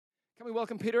Can we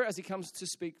welcome Peter as he comes to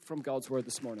speak from God's Word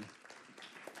this morning?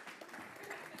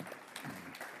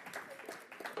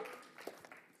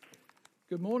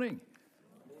 Good morning.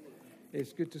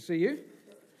 It's good to see you.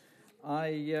 I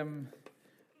am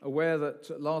aware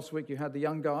that last week you had the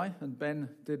young guy and Ben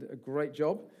did a great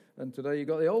job, and today you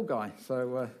got the old guy.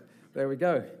 So there we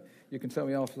go. You can tell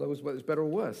me afterwards whether it's better or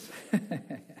worse.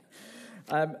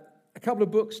 A couple of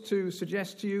books to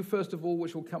suggest to you, first of all,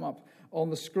 which will come up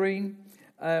on the screen.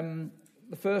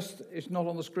 The first is not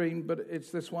on the screen, but it's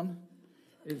this one.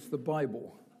 It's the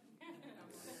Bible.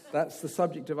 That's the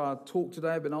subject of our talk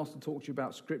today. I've been asked to talk to you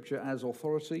about Scripture as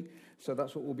authority, so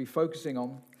that's what we'll be focusing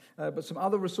on. But some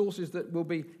other resources that will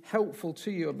be helpful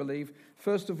to you, I believe.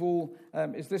 First of all,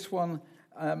 is this one.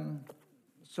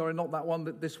 Sorry, not that one,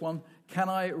 but this one. Can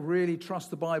I Really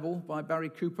Trust the Bible by Barry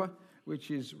Cooper,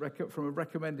 which is from a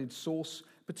recommended source,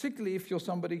 particularly if you're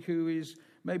somebody who is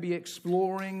maybe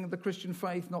exploring the Christian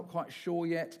faith, not quite sure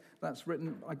yet. That's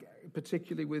written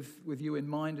particularly with you in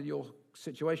mind and your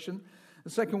situation.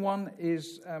 The second one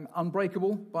is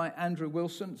Unbreakable by Andrew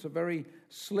Wilson. It's a very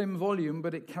slim volume,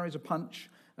 but it carries a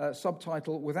punch.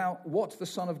 Subtitle, Without What the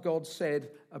Son of God Said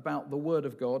About the Word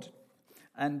of God.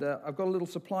 And I've got a little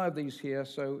supply of these here,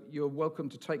 so you're welcome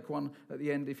to take one at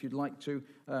the end if you'd like to.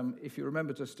 If you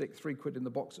remember to stick £3 in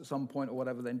the box at some point or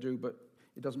whatever, then do, but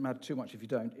it doesn't matter too much if you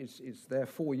don't. It's there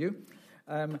for you.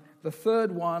 The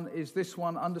third one is this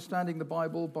one, Understanding the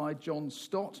Bible by John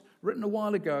Stott, written a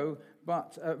while ago,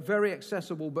 but very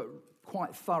accessible, but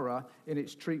quite thorough in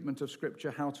its treatment of Scripture,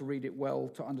 how to read it well,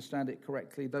 to understand it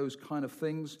correctly, those kind of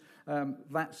things.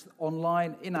 That's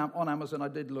online on Amazon. I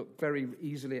did look, very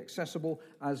easily accessible,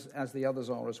 as the others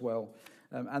are as well.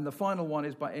 And the final one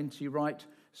is by N.T. Wright,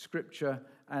 Scripture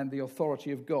and the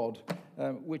Authority of God,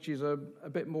 which is a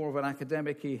bit more of an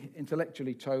academic-y,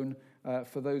 intellectually tone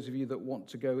for those of you that want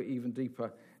to go even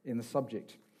deeper in the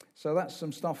subject. So that's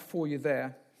some stuff for you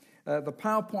there. The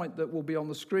PowerPoint that will be on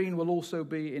the screen will also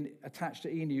be attached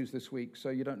to e-news this week, so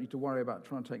you don't need to worry about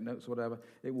trying to take notes or whatever.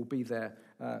 It will be there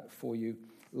for you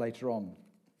later on.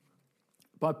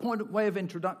 By way of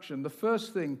introduction, the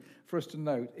first thing for us to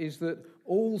note is that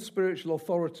all spiritual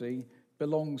authority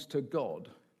belongs to God.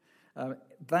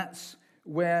 That's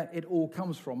where it all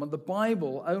comes from. And the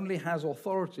Bible only has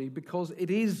authority because it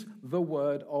is the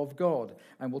Word of God.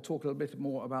 And we'll talk a little bit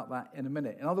more about that in a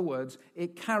minute. In other words,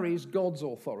 it carries God's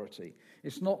authority.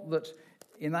 It's not that,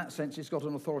 in that sense, it's got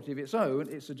an authority of its own.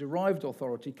 It's a derived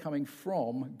authority coming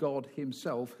from God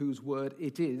himself, whose word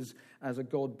it is as a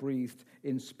God-breathed,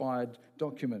 inspired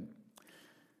document.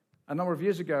 A number of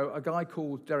years ago, a guy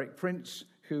called Derek Prince,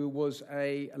 who was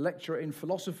a lecturer in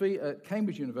philosophy at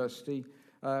Cambridge University,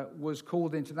 was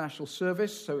called into national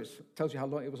service, so it tells you how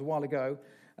long it was, a while ago.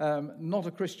 Not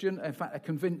a Christian, in fact, a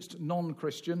convinced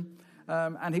non-Christian.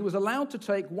 And he was allowed to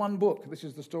take one book. This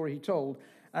is the story he told.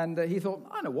 And he thought,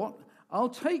 I know what, I'll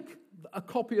take a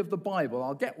copy of the Bible.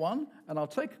 I'll get one, and I'll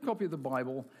take a copy of the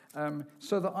Bible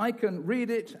so that I can read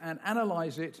it and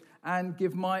analyze it and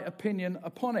give my opinion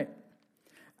upon it.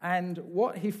 And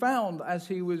what he found as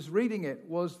he was reading it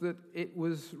was that it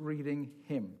was reading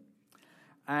him.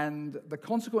 And the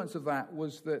consequence of that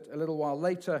was that a little while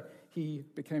later, he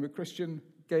became a Christian,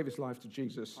 gave his life to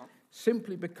Jesus,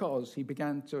 simply because he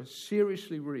began to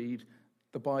seriously read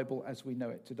the Bible as we know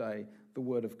it today, the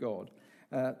Word of God.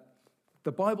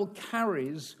 The Bible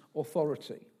carries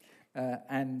authority,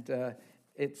 and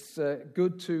it's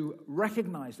good to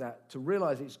recognize that, to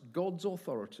realize it's God's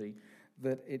authority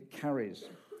that it carries.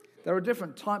 There are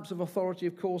different types of authority,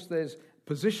 of course. There's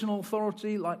positional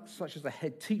authority, such as the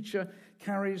head teacher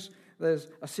carries. There's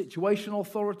a situational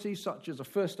authority, such as a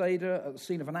first aider at the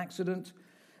scene of an accident.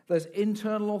 There's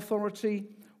internal authority,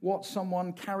 what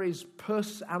someone carries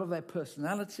out of their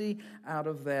personality, out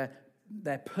of their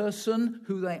person,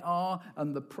 who they are,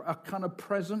 and a kind of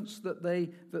presence that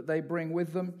they bring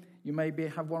with them. You maybe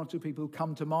have one or two people who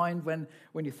come to mind when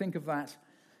you think of that.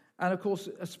 And, of course,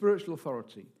 a spiritual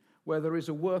authority, where there is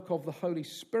a work of the Holy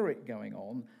Spirit going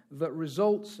on that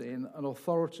results in an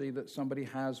authority that somebody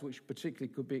has, which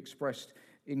particularly could be expressed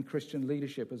in Christian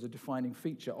leadership as a defining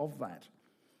feature of that.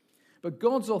 But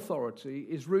God's authority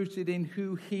is rooted in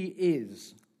who he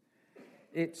is.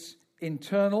 It's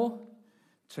internal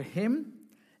to him.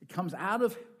 It comes out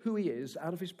of who he is,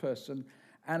 out of his person,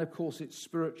 and of course it's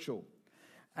spiritual.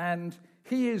 And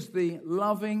he is the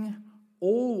loving,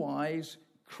 all-wise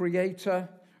creator,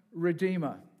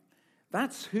 redeemer.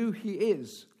 That's who he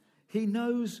is. He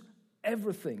knows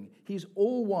everything. He's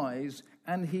all-wise,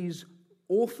 and he's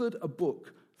authored a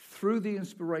book through the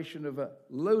inspiration of a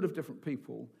load of different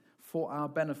people for our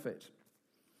benefit.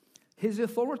 His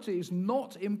authority is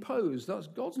not imposed.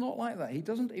 God's not like that. He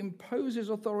doesn't impose his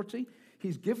authority.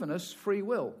 He's given us free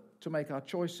will to make our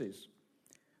choices.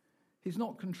 He's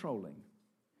not controlling,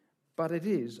 but it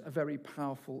is a very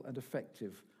powerful and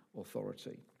effective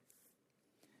authority.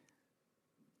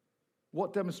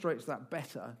 What demonstrates that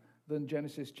better than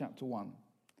Genesis chapter 1,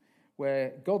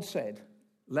 where God said,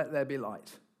 "Let there be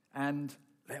light," and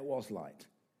there was light.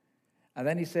 And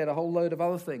then he said a whole load of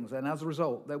other things, and as a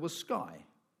result, there was sky,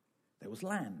 there was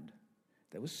land,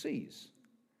 there was seas,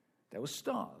 there were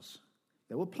stars,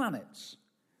 there were planets,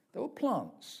 there were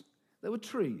plants, there were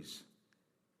trees,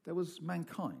 there was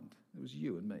mankind, there was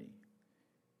you and me.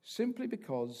 Simply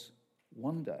because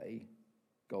one day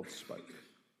God spoke.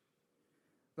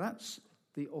 That's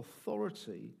the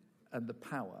authority and the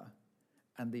power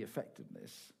and the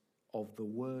effectiveness of the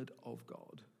Word of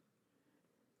God,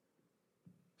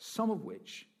 some of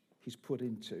which he's put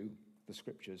into the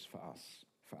Scriptures for us,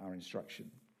 for our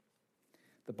instruction.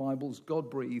 The Bible's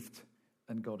God-breathed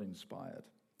and God-inspired.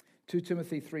 2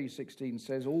 Timothy 3:16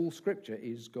 says all Scripture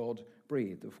is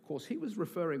God-breathed. Of course, he was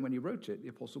referring, when he wrote it, the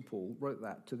Apostle Paul wrote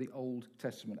that to the Old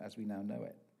Testament as we now know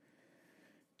it.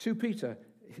 2 Peter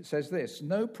says this,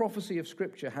 "No prophecy of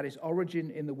Scripture had its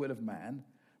origin in the will of man,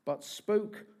 but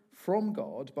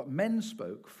men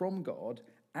spoke from God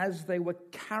as they were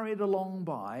carried along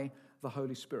by the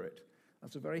Holy Spirit."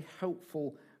 That's a very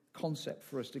helpful concept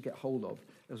for us to get hold of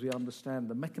as we understand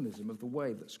the mechanism of the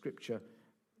way that Scripture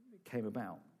came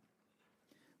about.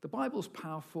 The Bible's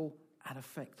powerful and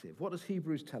effective. What does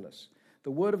Hebrews tell us?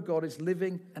 The Word of God is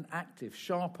living and active,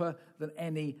 sharper than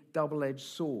any double-edged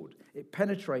sword. It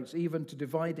penetrates even to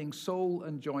dividing soul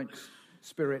and joints,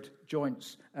 spirit,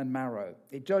 joints and marrow.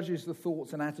 It judges the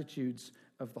thoughts and attitudes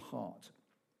of the heart.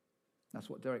 That's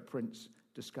what Derek Prince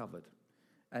discovered.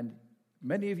 And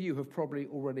many of you have probably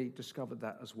already discovered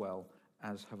that as well,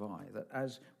 as have I. That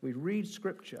as we read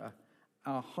Scripture,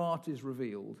 our heart is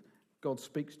revealed. God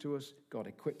speaks to us, God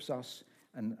equips us,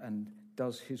 and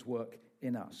does his work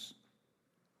in us.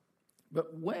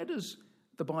 But where does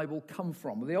the Bible come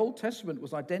from? Well, the Old Testament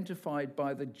was identified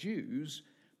by the Jews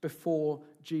before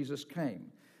Jesus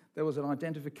came. There was an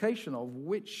identification of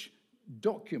which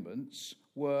documents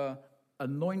were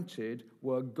anointed,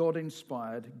 were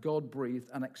God-inspired, God-breathed,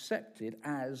 and accepted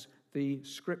as the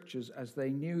Scriptures as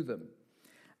they knew them.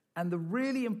 And the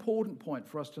really important point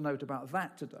for us to note about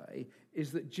that today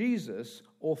is that Jesus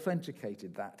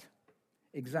authenticated that,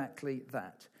 exactly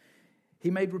that. He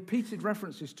made repeated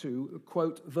references to,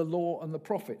 quote, the law and the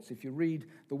prophets. If you read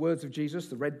the words of Jesus,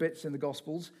 the red bits in the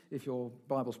Gospels, if your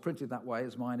Bible's printed that way,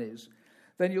 as mine is,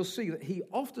 then you'll see that he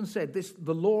often said this,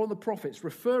 the law and the prophets,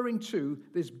 referring to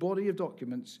this body of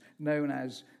documents known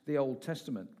as the Old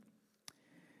Testament.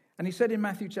 And he said in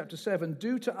Matthew chapter 7,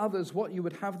 "Do to others what you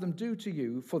would have them do to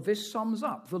you, for this sums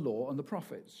up the law and the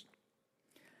prophets."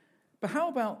 But how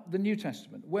about the New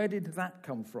Testament? Where did that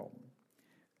come from?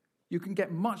 You can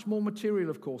get much more material,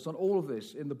 of course, on all of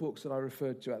this in the books that I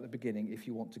referred to at the beginning if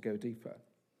you want to go deeper.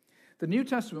 The New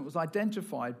Testament was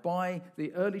identified by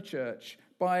the early church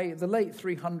by the late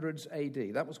 300s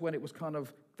AD. That was when it was kind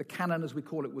of, the canon as we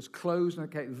call it, was closed. And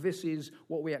okay, this is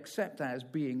what we accept as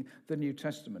being the New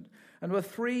Testament. And there were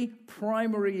three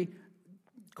primary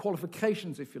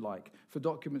qualifications, if you like, for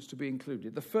documents to be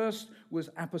included. The first was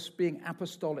being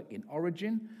apostolic in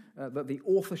origin, that the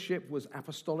authorship was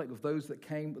apostolic of those that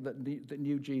came, that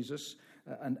knew Jesus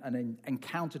and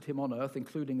encountered him on earth,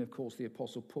 including, of course, the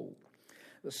Apostle Paul.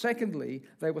 Secondly,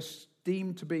 they were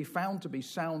found to be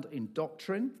sound in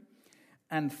doctrine,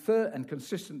 and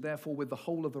consistent, therefore, with the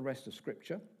whole of the rest of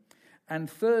Scripture. And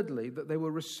thirdly, that they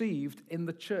were received in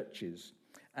the churches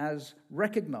as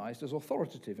recognized as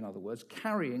authoritative, in other words,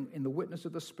 carrying in the witness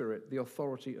of the Spirit the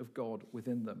authority of God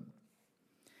within them.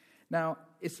 Now,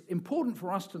 it's important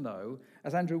for us to know,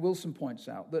 as Andrew Wilson points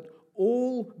out, that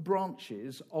all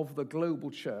branches of the global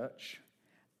church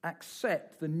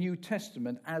accept the New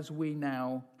Testament as we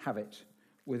now have it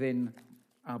within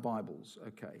our Bibles.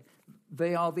 Okay,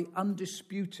 they are the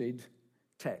undisputed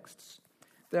texts.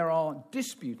 There are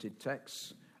disputed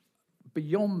texts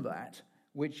beyond that,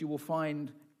 which you will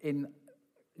find in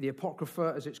the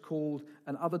Apocrypha, as it's called,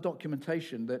 and other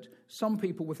documentation that some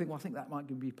people will think, well, I think that might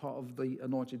be part of the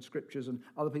anointed Scriptures, and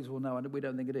other people will know, and we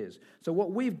don't think it is. So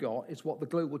what we've got is what the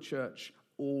global church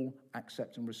all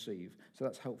accept and receive. So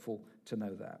that's helpful to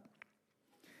know that.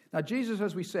 Now, Jesus,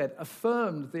 as we said,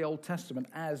 affirmed the Old Testament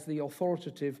as the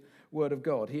authoritative Word of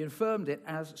God. He affirmed it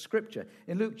as Scripture.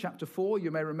 In Luke chapter 4, you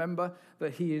may remember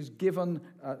that he is given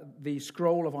the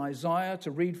scroll of Isaiah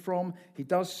to read from. He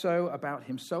does so about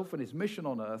himself and his mission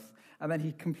on earth. And then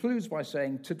he concludes by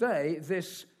saying, today,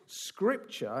 this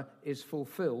Scripture is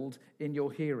fulfilled in your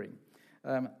hearing,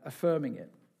 affirming it.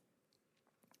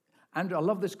 And I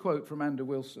love this quote from Andrew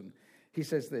Wilson. He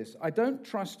says this: I don't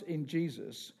trust in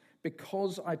Jesus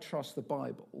because I trust the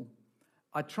Bible.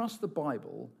 I trust the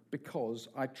Bible because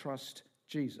I trust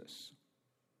Jesus.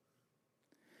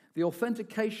 The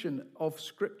authentication of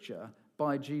Scripture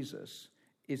by Jesus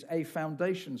is a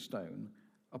foundation stone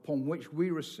upon which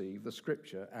we receive the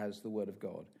Scripture as the Word of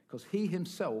God, because he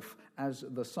himself, as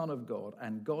the Son of God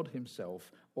and God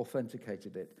himself,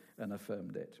 authenticated it and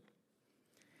affirmed it.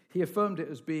 He affirmed it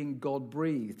as being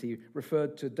God-breathed. He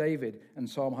referred to David in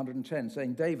Psalm 110,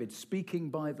 saying, David, speaking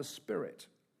by the Spirit.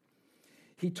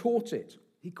 He taught it.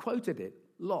 He quoted it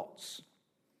lots.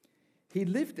 He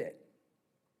lived it.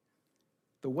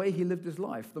 The way he lived his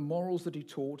life, the morals that he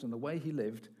taught and the way he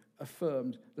lived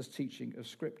affirmed the teaching of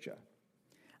Scripture.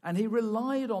 And he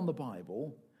relied on the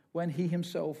Bible when he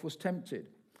himself was tempted.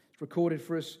 It's recorded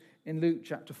for us in Luke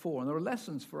chapter 4. And there are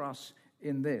lessons for us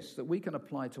in this that we can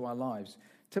apply to our lives.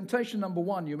 Temptation number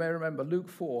 1, you may remember, Luke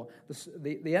 4,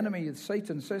 the enemy,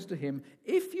 Satan, says to him,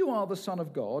 if you are the Son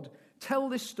of God, tell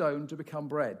this stone to become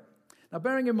bread. Now,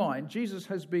 bearing in mind, Jesus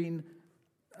has been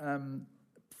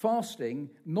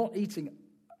fasting, not eating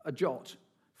a jot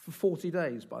for 40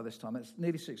 days by this time. That's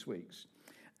nearly 6 weeks.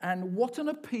 And what an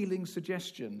appealing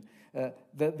suggestion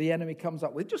that the enemy comes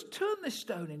up with. Just turn this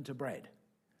stone into bread.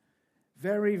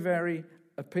 Very, very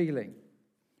appealing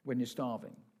when you're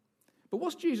starving. But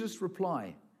what's Jesus'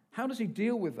 reply? How does he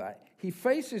deal with that? He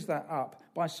faces that up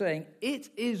by saying, it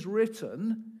is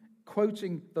written,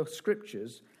 quoting the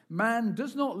Scriptures, man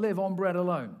does not live on bread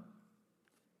alone.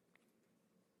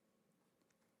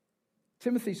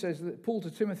 Paul to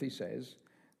Timothy says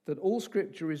that all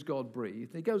Scripture is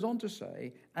God-breathed. He goes on to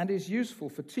say, and is useful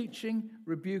for teaching,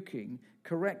 rebuking,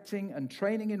 correcting, and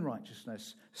training in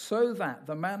righteousness, so that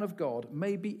the man of God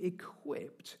may be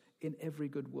equipped in every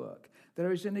good work.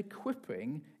 There is an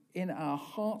equipping in our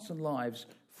hearts and lives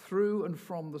through and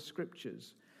from the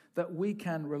Scriptures that we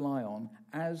can rely on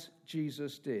as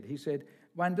Jesus did. He said,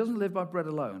 man doesn't live by bread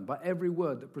alone, by every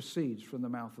word that proceeds from the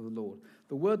mouth of the Lord.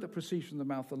 The word that proceeds from the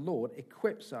mouth of the Lord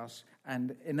equips us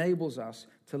and enables us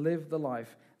to live the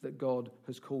life that God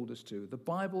has called us to. The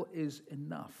Bible is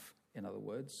enough, in other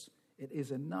words. It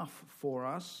is enough for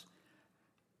us,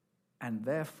 and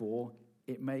therefore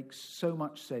it makes so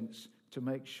much sense to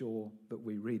make sure that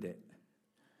we read it,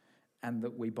 and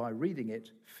that we, by reading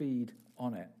it, feed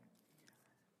on it.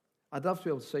 I'd love to be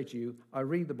able to say to you, I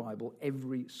read the Bible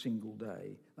every single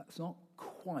day. That's not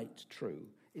quite true.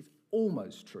 It's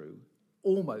almost true.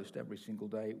 Almost every single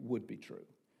day would be true.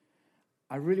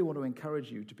 I really want to encourage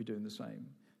you to be doing the same,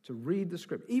 to read the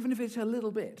Scripture, even if it's a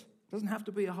little bit. It doesn't have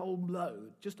to be a whole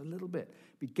load, just a little bit.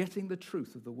 Be getting the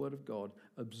truth of the Word of God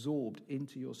absorbed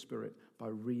into your spirit by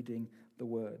reading the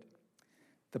Word.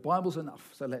 The Bible's enough,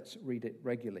 so let's read it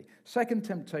regularly. Second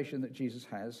temptation that Jesus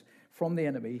has from the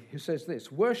enemy, who says this,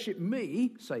 worship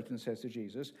me, Satan says to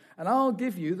Jesus, and I'll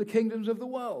give you the kingdoms of the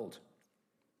world.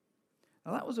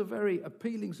 Now that was a very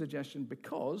appealing suggestion,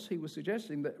 because he was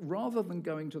suggesting that rather than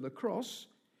going to the cross,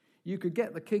 you could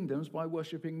get the kingdoms by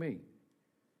worshipping me.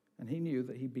 And he knew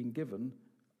that he'd been given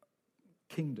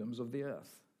kingdoms of the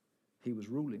earth. He was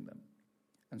ruling them.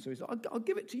 And so he said, I'll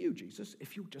give it to you, Jesus,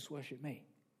 if you just worship me.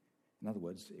 In other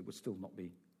words, it would still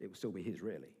be his,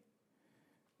 really.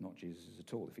 Not Jesus's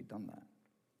at all if he'd done that.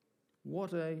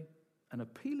 What an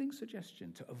appealing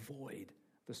suggestion to avoid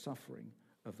the suffering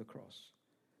of the cross.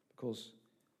 Because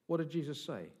what did Jesus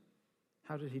say?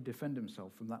 How did he defend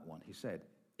himself from that one? He said,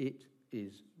 it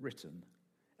is written.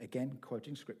 Again,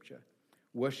 quoting Scripture,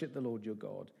 worship the Lord your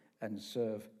God and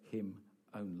serve him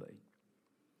only.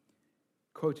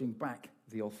 Quoting back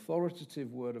the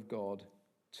authoritative word of God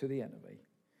to the enemy.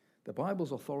 The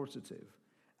Bible's authoritative,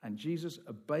 and Jesus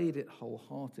obeyed it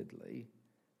wholeheartedly.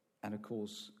 And of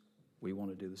course, we want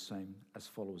to do the same as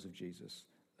followers of Jesus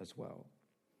as well.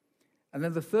 And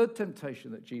then the third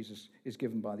temptation that Jesus is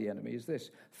given by the enemy is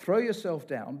this: throw yourself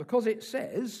down, because it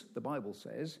says, the Bible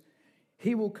says,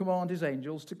 he will command his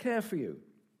angels to care for you.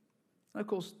 And of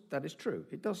course, that is true.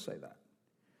 It does say that.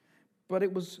 But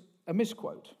it was a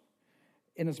misquote,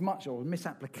 or a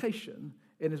misapplication,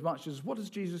 in as much as what does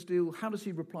Jesus do? How does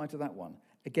he reply to that one?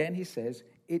 Again, he says,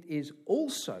 it is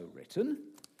also written,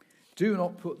 do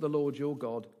not put the Lord your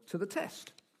God to the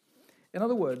test. In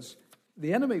other words,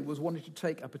 the enemy was wanting to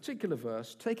take a particular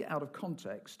verse, take it out of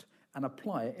context, and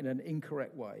apply it in an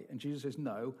incorrect way. And Jesus says,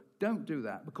 no, don't do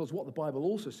that, because what the Bible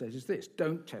also says is this: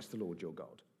 don't test the Lord your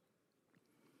God.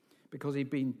 Because he'd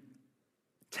been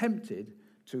tempted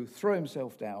to throw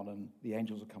himself down and the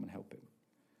angels will come and help him.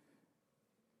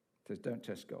 He says, don't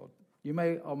test God. You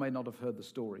may or may not have heard the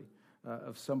story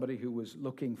of somebody who was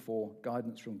looking for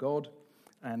guidance from God,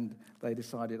 and they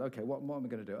decided, okay, what am I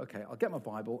going to do? Okay, I'll get my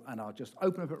Bible and I'll just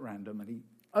open it at random. And he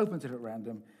opens it at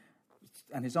random,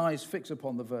 and his eyes fix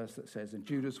upon the verse that says, and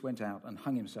Judas went out and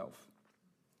hung himself.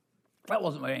 That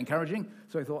wasn't very encouraging,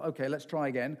 so he thought, okay, let's try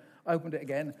again. Opened it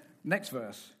again. Next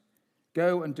verse,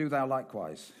 go and do thou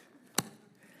likewise.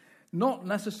 Not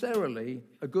necessarily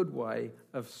a good way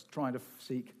of trying to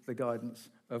seek the guidance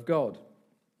of God.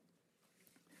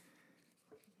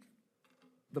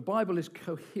 The Bible is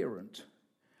coherent,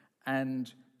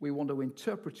 and we want to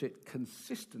interpret it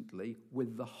consistently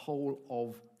with the whole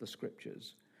of the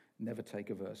Scriptures. Never take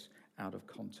a verse out of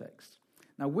context.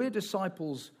 Now, we're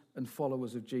disciples and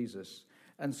followers of Jesus,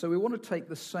 and so we want to take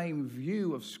the same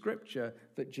view of Scripture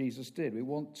that Jesus did. We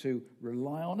want to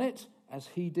rely on it as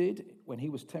he did when he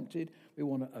was tempted. We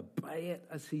want to obey it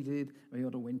as he did. We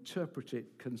want to interpret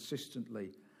it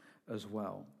consistently as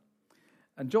well.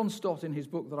 And John Stott, in his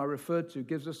book that I referred to,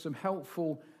 gives us some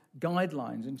helpful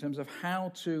guidelines in terms of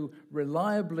how to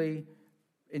reliably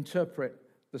interpret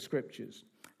the Scriptures.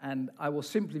 And I will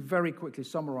simply very quickly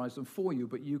summarize them for you,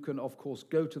 but you can, of course,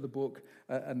 go to the book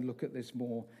and look at this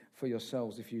more for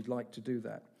yourselves if you'd like to do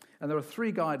that. And there are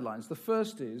three guidelines. The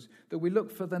first is that we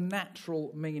look for the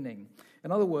natural meaning.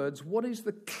 In other words, what is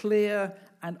the clear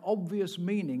and obvious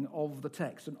meaning of the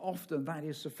text? And often that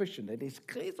is sufficient. It's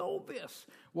obvious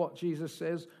what Jesus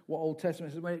says, what Old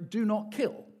Testament says. Do not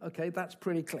kill. Okay, that's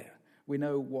pretty clear. We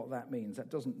know what that means.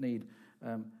 That doesn't need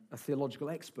a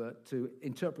theological expert to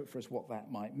interpret for us what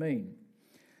that might mean.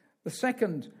 The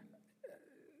second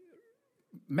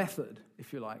method,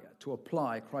 if you like, to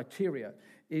apply criteria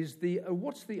is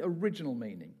what's the original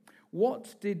meaning?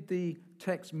 What did the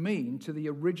text mean to the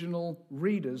original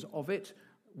readers of it?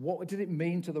 What did it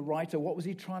mean to the writer? What was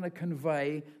he trying to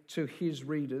convey to his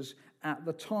readers at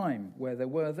the time where they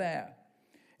were there?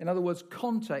 In other words,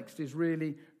 context is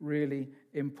really, really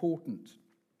important.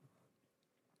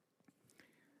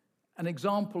 An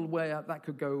example where that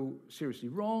could go seriously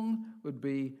wrong would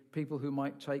be people who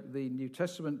might take the New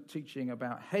Testament teaching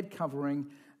about head covering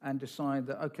and decide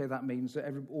that, okay, that means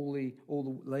that all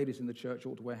the ladies in the church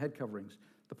ought to wear head coverings.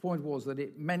 The point was that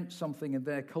it meant something in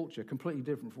their culture completely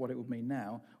different from what it would mean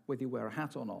now, whether you wear a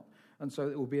hat or not. And so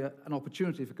it would be an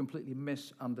opportunity for completely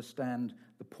misunderstand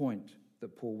the point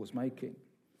that Paul was making.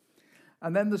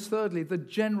 And then there's thirdly, the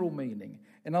general meaning.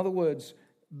 In other words,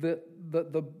 the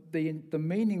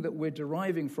meaning that we're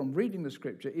deriving from reading the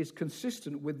Scripture is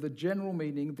consistent with the general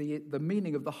meaning, the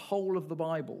meaning of the whole of the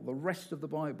Bible, the rest of the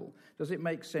Bible. Does it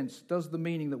make sense? Does the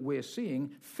meaning that we're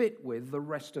seeing fit with the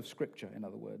rest of Scripture, in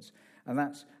other words? And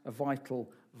that's a vital,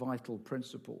 vital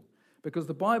principle. Because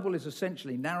the Bible is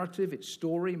essentially narrative, it's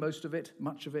story, most of it,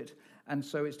 much of it, and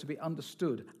so it's to be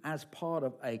understood as part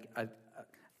of a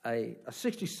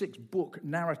 66-book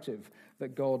narrative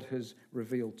that God has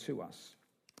revealed to us.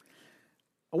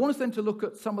 I want us then to look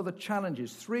at some of the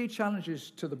challenges, 3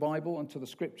 challenges to the Bible and to the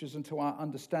Scriptures and to our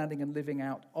understanding and living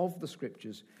out of the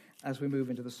Scriptures as we move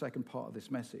into the second part of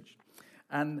this message.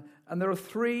 And there are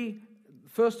 3,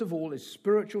 first of all, is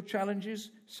spiritual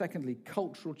challenges, secondly,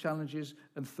 cultural challenges,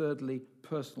 and thirdly,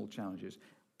 personal challenges.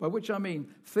 By which I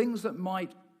mean things that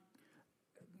might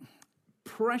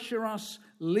pressure us,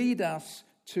 lead us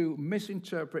to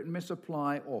misinterpret,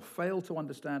 misapply, or fail to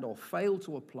understand, or fail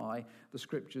to apply the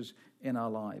Scriptures in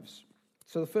our lives.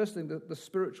 So the first thing, the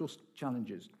spiritual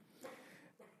challenges,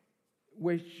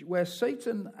 where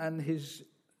Satan and his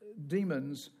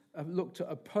demons have looked to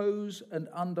oppose and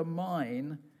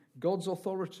undermine God's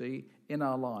authority in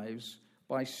our lives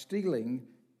by stealing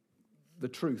the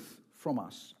truth from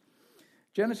us.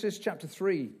 Genesis chapter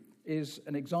 3 is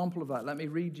an example of that. Let me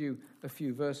read you a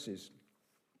few verses.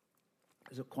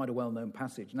 It's quite a well-known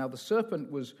passage. Now, the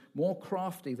serpent was more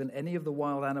crafty than any of the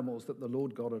wild animals that the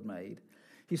Lord God had made.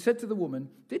 He said to the woman,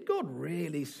 "Did God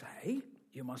really say,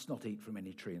 'You must not eat from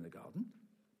any tree in the garden'?"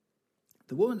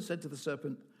 The woman said to the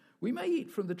serpent, "We may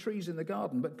eat from the trees in the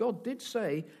garden, but God did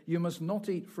say, 'You must not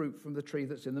eat fruit from the tree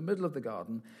that's in the middle of the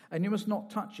garden, and you must not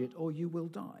touch it, or you will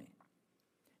die.'"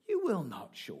 "You will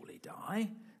not surely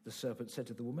die," the serpent said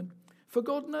to the woman, "for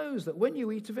God knows that when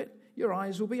you eat of it, your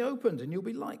eyes will be opened, and you'll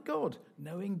be like God,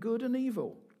 knowing good and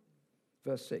evil."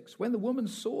 Verse 6, "When the woman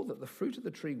saw that the fruit of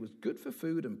the tree was good for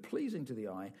food and pleasing to the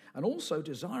eye, and also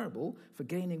desirable for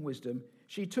gaining wisdom,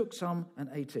 she took some and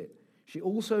ate it. She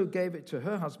also gave it to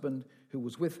her husband who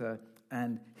was with her,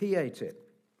 and he ate it."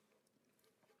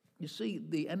 You see,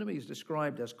 the enemy is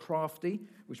described as crafty,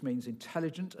 which means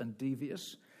intelligent and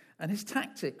devious, and his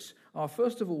tactics are,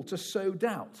 first of all, to sow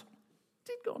doubt.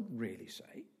 Did God really say?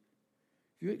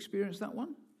 Have you experienced that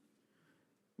one?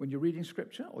 when you're reading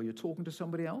Scripture or you're talking to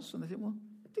somebody else and they think, well,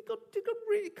 did God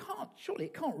really surely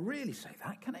it can't really say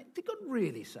that, can it? Did God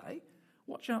really say?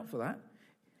 Watch out for that.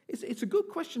 It's a good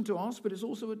question to ask, but it's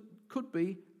also could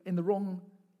be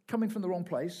coming from the wrong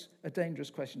place, a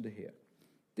dangerous question to hear.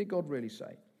 Did God really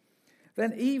say?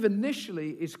 Then Eve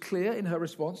initially is clear in her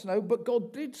response, no, but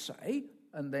God did say,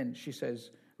 and then she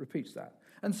repeats that.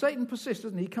 And Satan persists,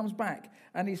 doesn't he? He comes back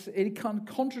and he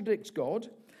contradicts God.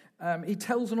 He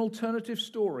tells an alternative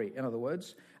story, in other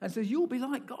words, and says, you'll be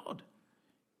like God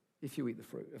if you eat the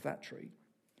fruit of that tree.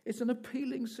 It's an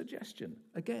appealing suggestion.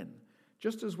 Again,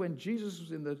 just as when Jesus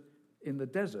was in the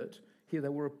desert, here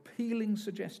there were appealing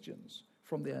suggestions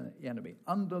from the enemy,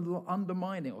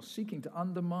 undermining or seeking to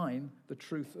undermine the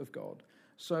truth of God.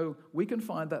 So we can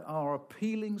find that our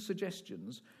appealing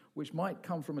suggestions, which might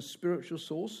come from a spiritual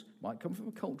source, might come from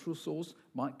a cultural source,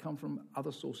 might come from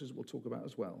other sources we'll talk about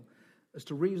as well, as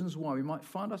to reasons why we might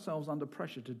find ourselves under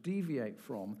pressure to deviate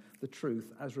from the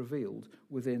truth as revealed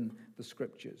within the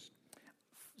Scriptures.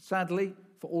 Sadly,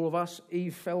 for all of us,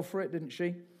 Eve fell for it, didn't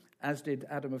she? As did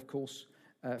Adam, of course.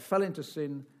 Fell into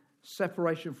sin.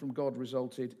 Separation from God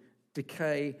resulted.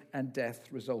 Decay and death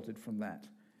resulted from that.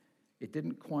 It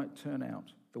didn't quite turn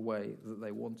out the way that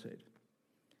they wanted.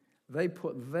 They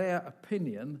put their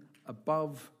opinion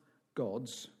above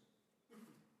God's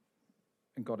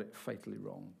and got it fatally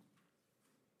wrong.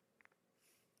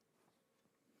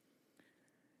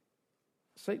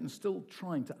 Satan's still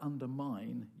trying to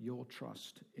undermine your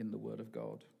trust in the Word of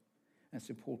God. And it's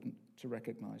important to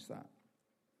recognize that.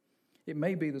 It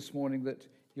may be this morning that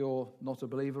you're not a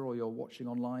believer or you're watching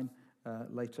online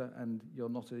later and you're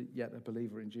not yet a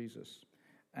believer in Jesus.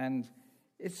 And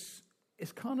it's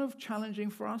kind of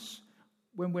challenging for us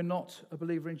when we're not a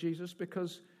believer in Jesus,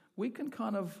 because we can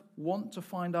kind of want to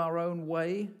find our own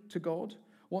way to God,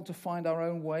 want to find our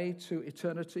own way to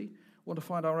eternity, want to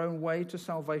find our own way to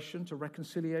salvation, to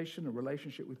reconciliation, a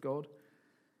relationship with God.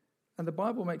 And the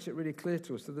Bible makes it really clear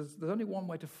to us that there's only one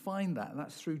way to find that, and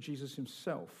that's through Jesus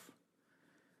himself.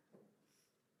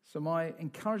 So my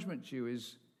encouragement to you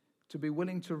is to be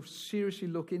willing to seriously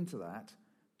look into that,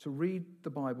 to read the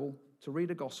Bible, to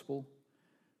read a gospel,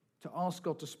 to ask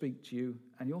God to speak to you,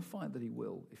 and you'll find that he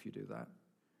will if you do that.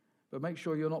 But make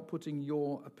sure you're not putting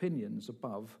your opinions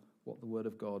above what the Word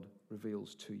of God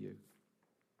reveals to you.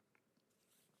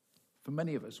 For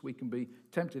many of us, we can be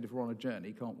tempted if we're on a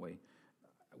journey, can't we?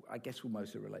 I guess we'll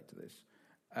mostly relate to this.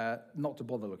 Not to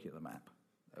bother looking at the map.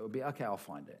 It would be, okay, I'll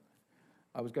find it.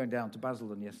 I was going down to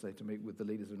Basildon yesterday to meet with the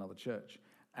leaders of another church,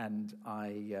 and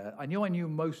I knew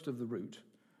most of the route,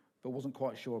 but wasn't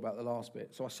quite sure about the last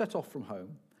bit. So I set off from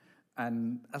home,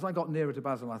 and as I got nearer to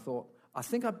Basildon, I thought, I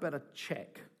think I'd better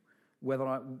check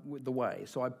the way.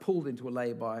 So I pulled into a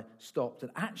lay-by, stopped,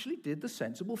 and actually did the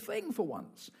sensible thing for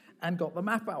once, and got the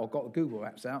map out, or got the Google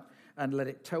Maps out, and let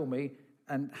it tell me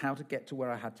and how to get to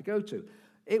where I had to go to.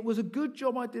 It was a good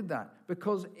job I did that,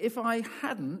 because if I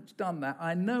hadn't done that,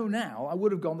 I know now I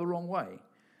would have gone the wrong way.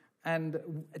 And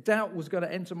doubt was going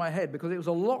to enter my head, because it was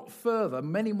a lot further,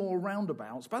 many more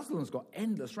roundabouts. Basildon's got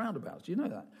endless roundabouts, do you know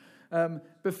that?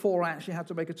 Before I actually had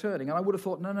to make a turning. And I would have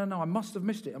thought, no, I must have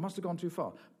missed it. I must have gone too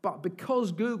far. But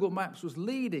because Google Maps was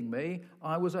leading me,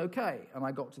 I was okay, and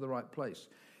I got to the right place.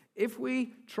 If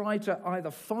we try to either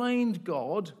find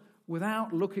God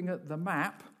without looking at the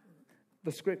map,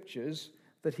 the Scriptures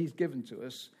that he's given to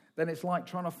us, then it's like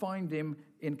trying to find him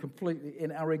in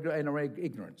our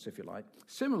ignorance, if you like.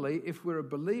 Similarly, if we're a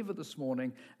believer this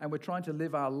morning and we're trying to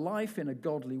live our life in a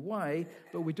godly way,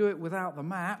 but we do it without the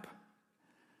map,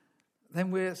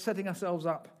 then we're setting ourselves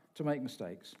up to make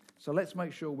mistakes. So let's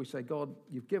make sure we say, God,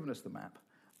 you've given us the map.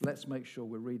 Let's make sure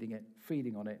we're reading it,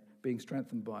 feeding on it, being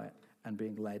strengthened by it, and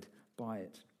being led by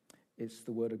it. It's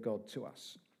the Word of God to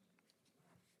us.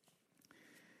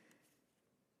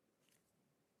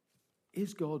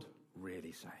 Is God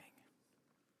really saying?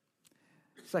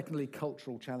 Secondly,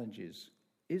 cultural challenges.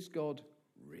 Is God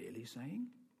really saying?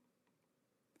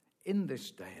 In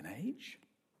this day and age,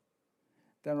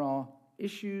 there are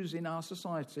issues in our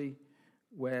society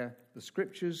where the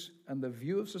Scriptures and the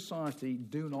view of society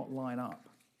do not line up.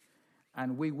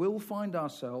 And we will find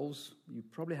ourselves, you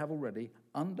probably have already,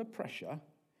 under pressure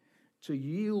to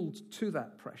yield to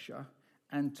that pressure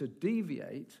and to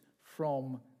deviate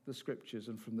from the Scriptures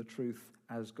and from the truth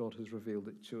as God has revealed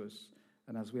it to us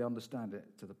and as we understand it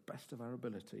to the best of our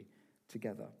ability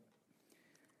together.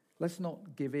 Let's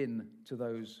not give in to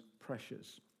those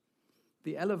pressures.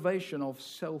 The elevation of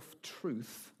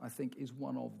self-truth, I think, is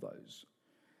one of those.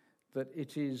 That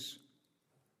it is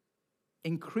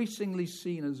increasingly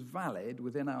seen as valid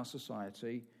within our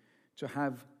society to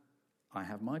have, I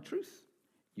have my truth,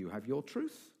 you have your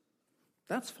truth,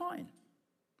 That's fine.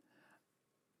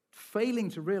 Failing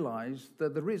to realize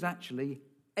that there is actually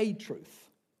a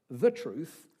truth, the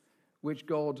truth, which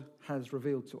God has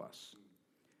revealed to us.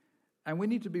 And we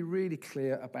need to be really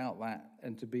clear about that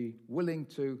and to be willing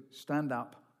to stand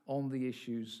up on the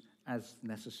issues as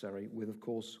necessary with, of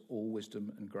course, all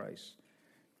wisdom and grace.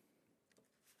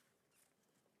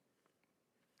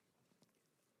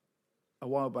 A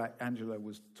while back, Angela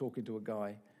was talking to a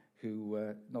guy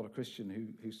who, not a Christian,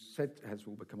 who said, as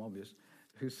will become obvious,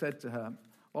 who said to her,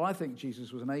 well, I think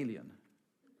Jesus was an alien.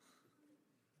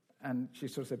 And she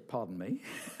sort of said, pardon me?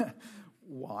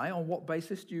 Why? On what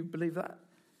basis do you believe that?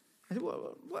 I said,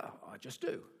 well, I just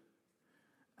do.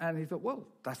 And he thought, well,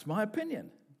 that's my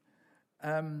opinion.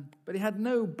 But he had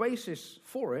no basis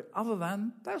for it other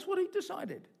than that's what he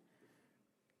decided.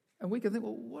 And we can think,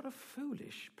 well, what a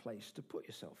foolish place to put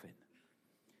yourself in.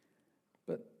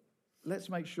 But let's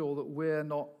make sure that we're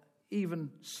not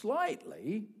even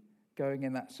slightly going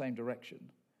in that same direction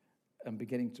and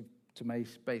beginning to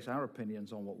base our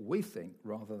opinions on what we think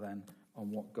rather than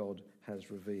on what God has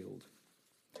revealed.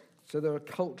 So there are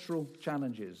cultural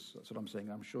challenges. That's what I'm saying.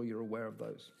 I'm sure you're aware of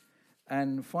those.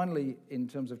 And finally, in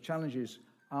terms of challenges,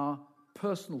 are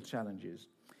personal challenges.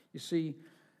 You see,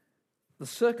 the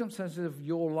circumstances of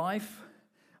your life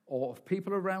or of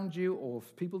people around you or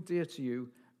of people dear to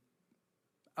you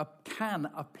can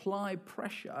apply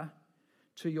pressure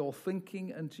to your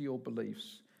thinking and to your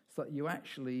beliefs so that you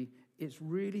actually, it's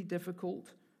really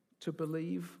difficult to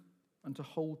believe and to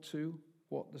hold to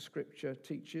what the Scripture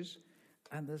teaches.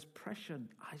 And there's pressure.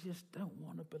 I just don't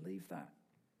want to believe that.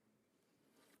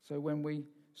 So when we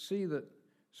see that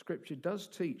Scripture does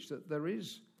teach that there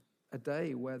is a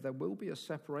day where there will be a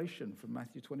separation from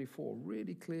Matthew 24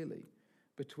 really clearly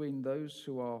between those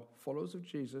who are followers of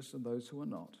Jesus and those who are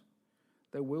not.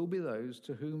 There will be those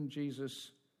to whom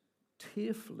Jesus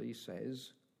tearfully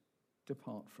says,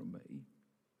 depart from me.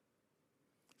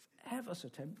 It's ever so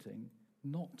tempting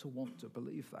not to want to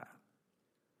believe that.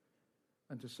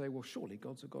 And to say, well, surely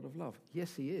God's a God of love.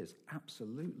 Yes, he is,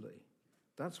 absolutely.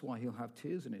 That's why he'll have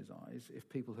tears in his eyes if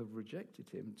people have rejected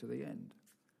him to the end.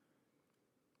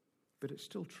 But it's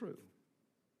still true.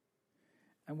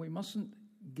 And we mustn't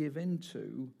give in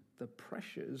to the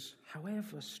pressures,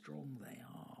 however strong they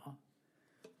are,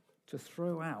 to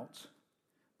throw out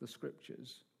the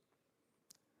Scriptures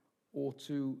or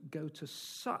to go to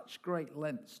such great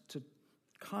lengths to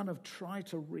kind of try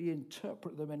to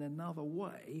reinterpret them in another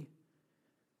way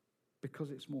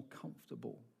because it's more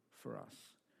comfortable for us.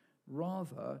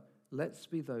 Rather, let's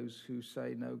be those who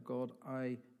say, no, God,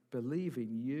 I believe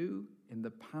in you, in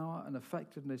the power and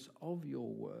effectiveness of your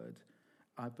word.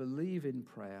 I believe in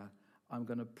prayer. I'm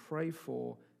going to pray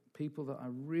for people that I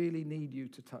really need you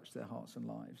to touch their hearts and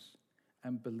lives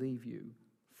and believe you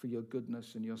for your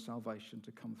goodness and your salvation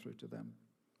to come through to them.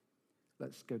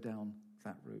 Let's go down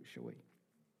that route, shall we?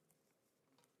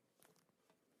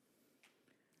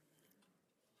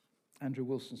 Andrew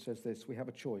Wilson says this, we have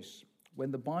a choice. When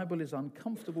the Bible is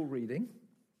uncomfortable reading,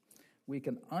 we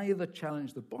can either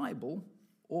challenge the Bible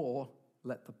or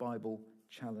let the Bible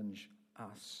challenge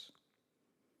us.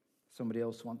 Somebody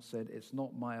else once said, it's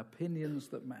not my opinions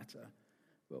that matter,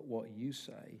 but what you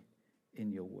say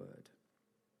in your word.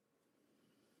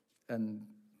 And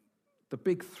the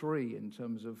big three in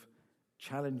terms of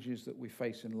challenges that we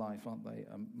face in life, aren't they?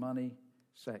 Money,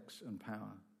 sex, and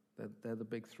power. They're the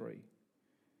big three.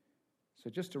 So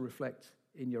just to reflect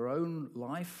in your own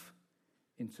life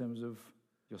in terms of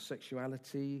your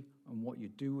sexuality and what you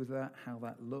do with that, how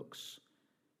that looks.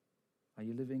 Are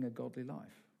you living a godly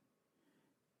life?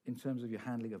 In terms of your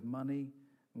handling of money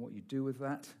and what you do with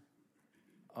that,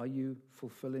 are you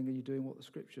fulfilling, are you doing what the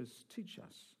Scriptures teach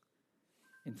us?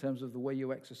 In terms of the way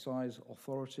you exercise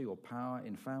authority or power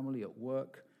in family, at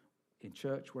work, in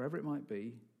church, wherever it might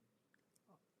be,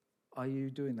 are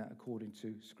you doing that according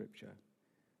to Scripture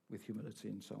with humility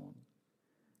and so on?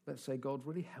 Let's say, God,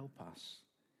 really help us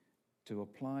to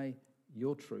apply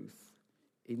your truth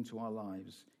into our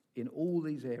lives in all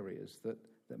these areas that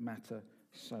matter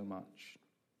so much.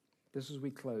 Just as we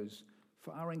close,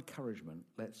 for our encouragement,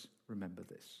 let's remember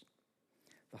this.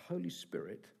 The Holy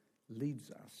Spirit leads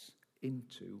us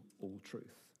into all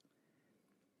truth.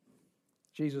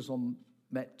 Jesus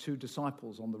met two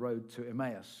disciples on the road to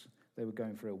Emmaus. They were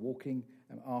going for a walking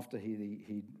after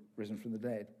he'd risen from the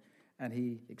dead. And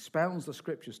he expounds the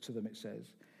Scriptures to them, it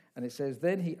says. And it says,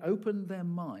 then he opened their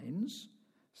minds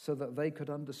so that they could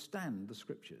understand the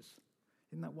Scriptures.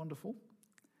 Isn't that wonderful?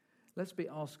 Let's be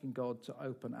asking God to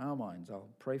open our minds. I'll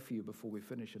pray for you before we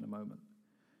finish in a moment.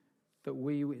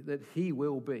 That he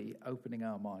will be opening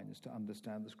our minds to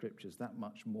understand the Scriptures that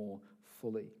much more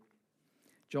fully.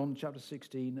 John chapter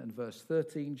 16 and verse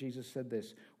 13, Jesus said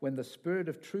this, "When the Spirit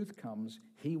of truth comes,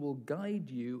 he will guide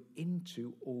you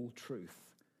into all truth."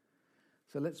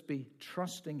 So let's be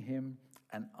trusting him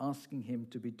and asking him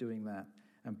to be doing that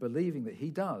and believing that he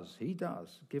does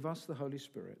give us the Holy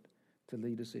Spirit to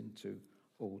lead us into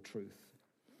all truth.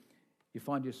 You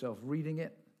find yourself reading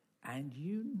it and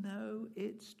you know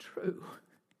it's true.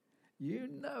 You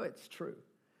know it's true.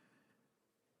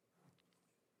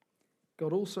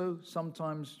 God also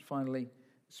sometimes, finally,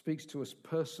 speaks to us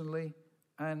personally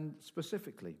and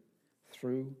specifically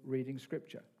through reading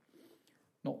Scripture.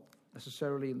 Not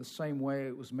necessarily in the same way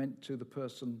it was meant to the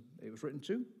person it was written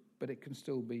to, but it can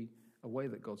still be a way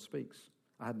that God speaks.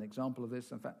 I had an example of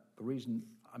this. In fact, the reason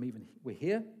we're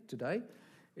here today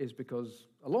is because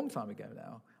a long time ago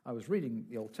now, I was reading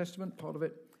the Old Testament, part of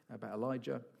it, about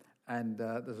Elijah, and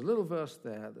there's a little verse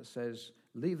there that says,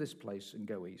 "Leave this place and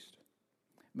go east."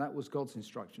 And that was God's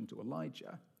instruction to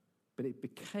Elijah, but it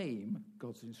became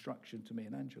God's instruction to me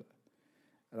and Angela.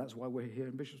 And that's why we're here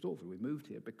in Bishops Stortford. We moved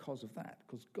here because of that,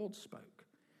 because God spoke.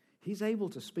 He's able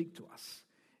to speak to us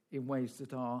in ways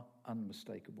that are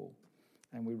unmistakable,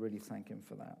 and we really thank him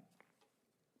for that.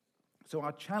 So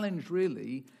our challenge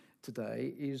really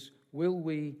today is, will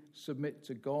we submit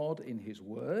to God in his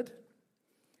word,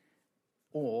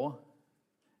 or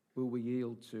will we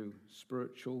yield to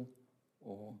spiritual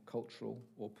or cultural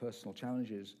or personal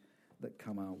challenges that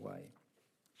come our way?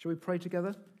 Shall we pray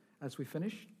together as we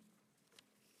finish?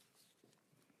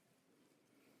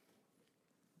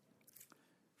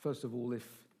 First of all,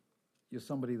 if you're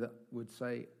somebody that would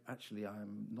say, actually, I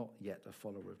am not yet a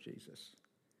follower of Jesus,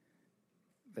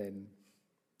 then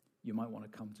you might want to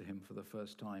come to him for the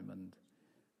first time and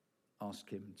ask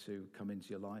him to come into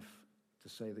your life, to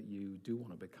say that you do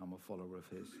want to become a follower of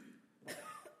his.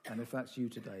 And if that's you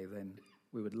today, then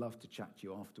we would love to chat to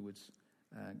you afterwards.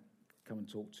 Come and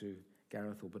talk to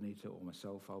Gareth or Benita or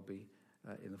myself. I'll be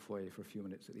in the foyer for a few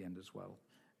minutes at the end as well.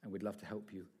 And we'd love to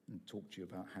help you and talk to you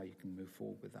about how you can move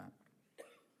forward with that.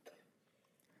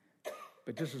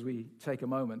 But just as we take a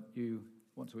moment, you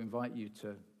want to invite you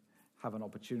to have an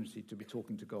opportunity to be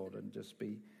talking to God and just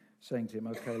be saying to him,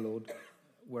 okay, Lord,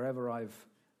 wherever I've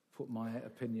put my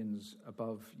opinions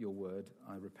above your word,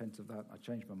 I repent of that, I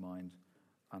change my mind,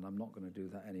 and I'm not going to do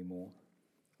that anymore.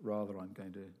 Rather, I'm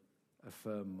going to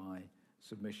affirm my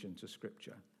submission to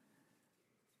Scripture.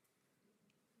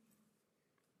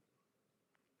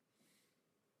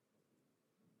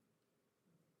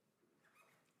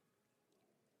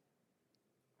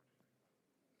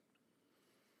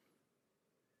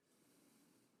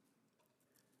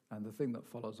 And the thing that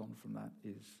follows on from that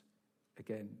is,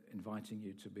 again, inviting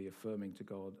you to be affirming to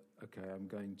God, okay, I'm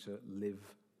going to live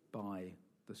by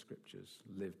the Scriptures,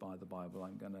 live by the Bible.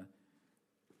 I'm going to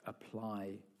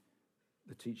apply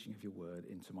the teaching of your word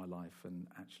into my life and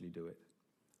actually do it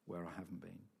where I haven't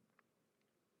been.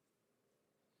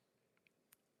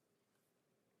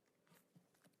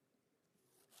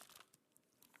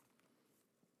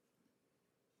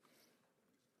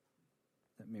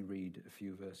 Let me read a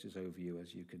few verses over you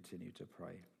as you continue to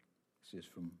pray. This is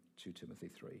from 2 Timothy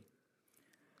 3.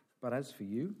 But as for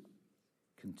you,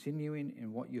 continuing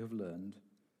in what you have learned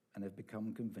and have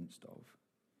become convinced of,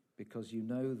 because you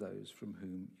know those from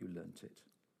whom you learnt it.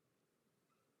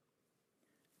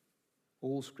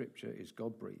 All Scripture is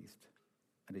God-breathed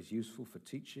and is useful for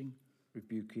teaching,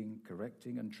 rebuking,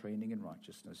 correcting, and training in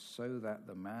righteousness, so that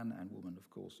the man and woman, of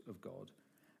course, of God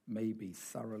may be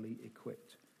thoroughly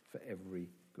equipped for every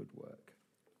good work.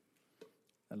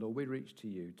 And Lord, we reach to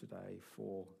you today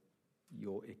for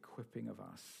your equipping of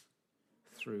us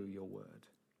through your word.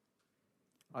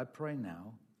 I pray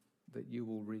now that you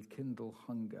will rekindle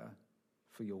hunger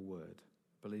for your word.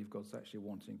 I believe God's actually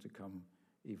wanting to come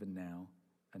even now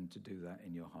and to do that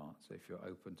in your heart. So if you're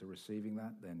open to receiving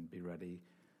that, then be ready.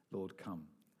 Lord, come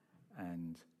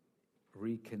and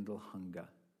rekindle hunger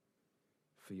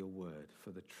for your word,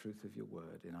 for the truth of your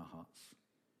word in our hearts.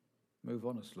 Move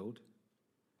on us, Lord.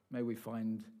 May we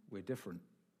find we're different.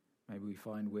 May we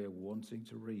find we're wanting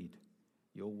to read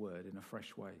your word in a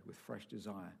fresh way, with fresh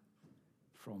desire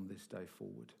from this day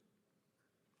forward.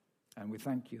 And we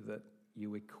thank you that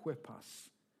you equip us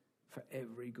for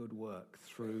every good work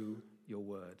through your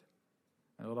word.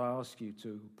 And Lord, I ask you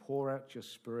to pour out your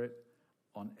Spirit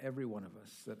on every one of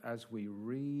us, that as we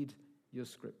read your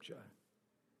Scripture,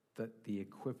 that the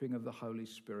equipping of the Holy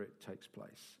Spirit takes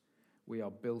place. We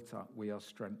are built up, we are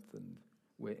strengthened,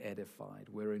 we're edified,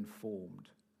 we're informed.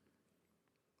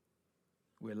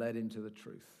 We're led into the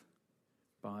truth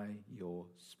by your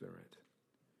Spirit.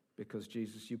 Because,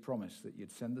 Jesus, you promised that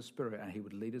you'd send the Spirit and he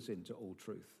would lead us into all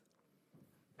truth.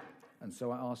 And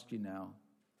so I ask you now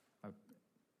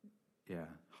Yeah,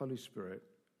 Holy Spirit,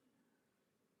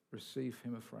 receive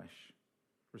him afresh.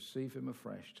 Receive him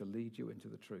afresh to lead you into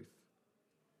the truth,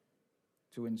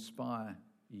 to inspire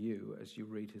you as you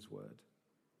read his word,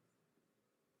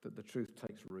 that the truth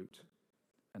takes root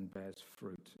and bears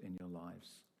fruit in your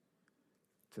lives.